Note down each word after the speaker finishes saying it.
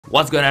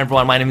What's going on,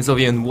 everyone? My name is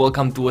Ovi and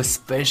welcome to a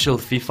special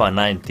FIFA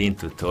 19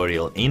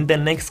 tutorial. In the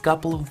next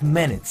couple of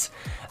minutes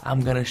I'm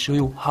gonna show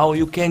you how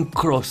you can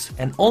cross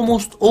and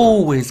almost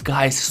always,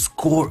 guys,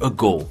 score a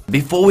goal.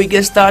 Before we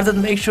get started,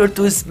 make sure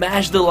to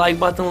smash the like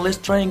button. Let's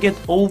try and get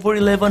over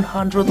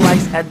 1100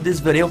 likes at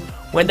this video.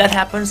 When that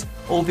happens,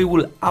 Ovi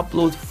will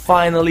upload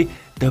finally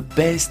the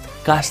best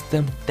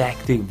custom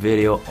tactic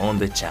video on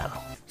the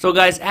channel. So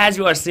guys, as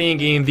you are seeing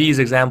in these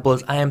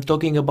examples, I am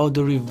talking about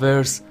the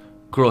reverse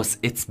cross.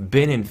 It's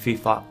been in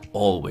FIFA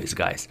always,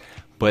 guys,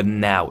 but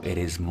now it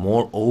is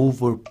more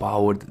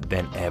overpowered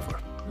than ever.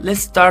 Let's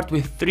start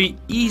with 3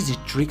 easy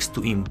tricks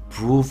to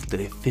improve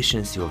the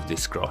efficiency of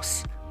this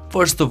cross.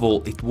 First of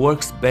all, it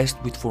works best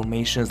with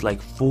formations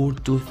like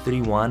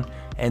 4-2-3-1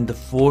 and the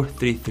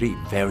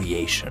 4-3-3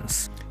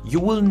 variations. You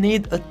will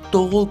need a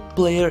tall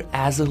player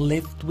as a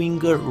left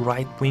winger,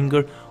 right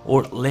winger,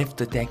 or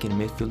left attacking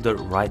midfielder,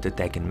 right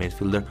attacking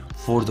midfielder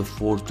for the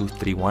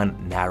 4-2-3-1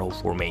 narrow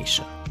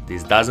formation.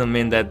 This doesn't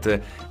mean that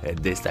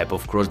this type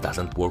of cross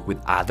doesn't work with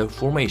other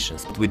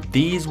formations. With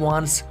these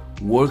ones,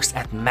 works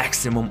at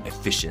maximum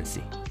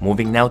efficiency.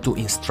 Moving now to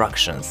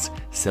instructions.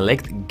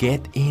 Select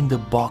get in the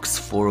box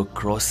for a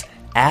cross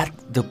at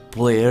the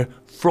player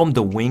from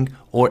the wing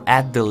or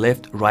at the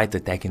left right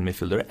attacking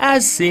midfielder,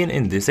 as seen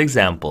in this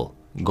example.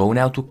 Go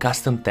now to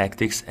custom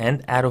tactics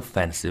and add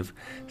offensive.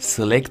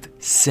 Select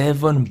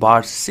 7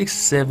 bars,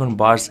 6-7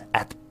 bars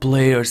at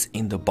players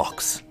in the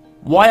box.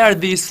 Why are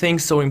these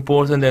things so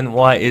important and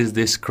why is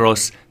this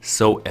cross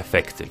so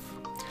effective?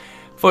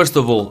 First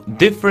of all,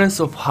 difference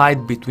of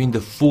height between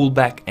the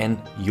fullback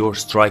and your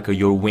striker,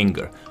 your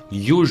winger.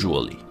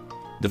 Usually,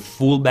 the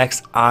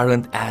fullbacks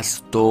aren't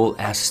as tall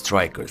as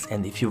strikers,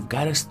 and if you've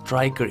got a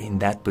striker in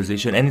that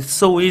position, and it's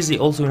so easy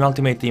also in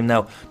Ultimate Team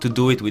now to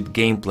do it with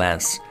game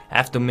plans.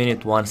 After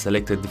minute 1,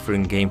 select a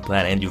different game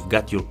plan and you've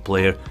got your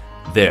player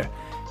there.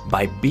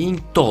 By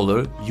being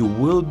taller, you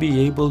will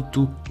be able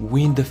to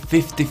win the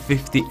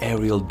 50-50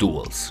 aerial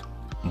duels.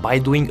 By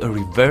doing a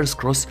reverse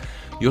cross,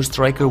 your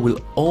striker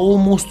will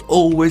almost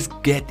always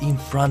get in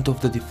front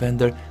of the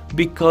defender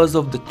because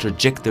of the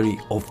trajectory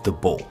of the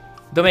ball.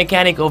 The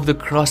mechanic of the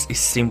cross is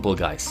simple,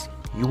 guys.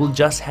 You will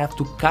just have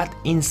to cut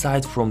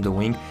inside from the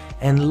wing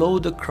and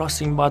load the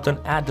crossing button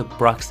at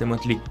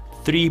approximately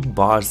 3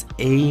 bars,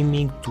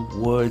 aiming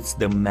towards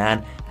the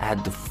man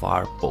at the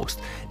far post.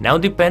 Now,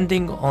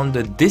 depending on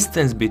the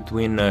distance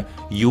between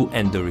you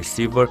and the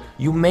receiver,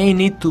 you may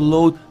need to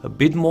load a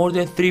bit more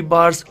than 3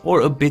 bars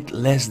or a bit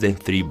less than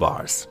 3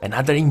 bars.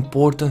 Another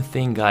important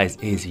thing, guys,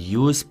 is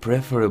use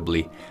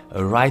preferably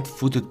a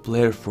right-footed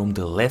player from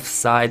the left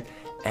side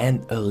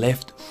and a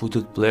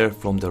left-footed player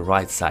from the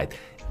right side.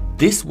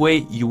 This way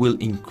you will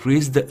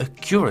increase the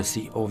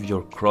accuracy of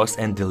your cross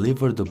and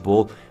deliver the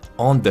ball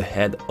on the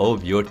head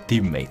of your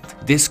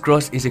teammate. This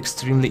cross is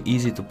extremely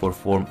easy to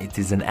perform. It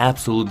is an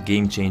absolute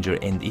game changer,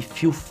 and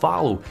if you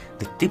follow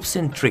the tips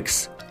and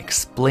tricks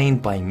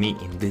explained by me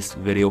in this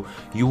video,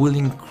 you will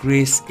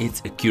increase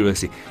its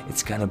accuracy.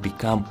 It's gonna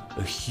become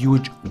a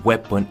huge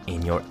weapon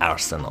in your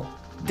arsenal.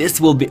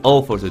 This will be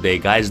all for today,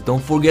 guys.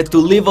 Don't forget to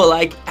leave a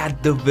like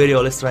at the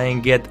video. Let's try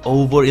and get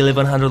over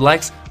 1100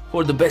 likes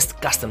for the best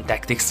custom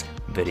tactics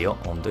video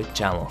on the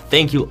channel.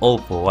 Thank you all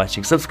for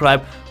watching.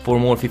 Subscribe for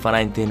more FIFA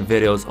 19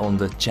 videos on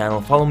the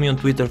channel. Follow me on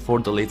Twitter for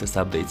the latest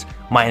updates.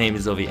 My name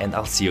is Ovi and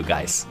I'll see you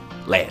guys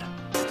later.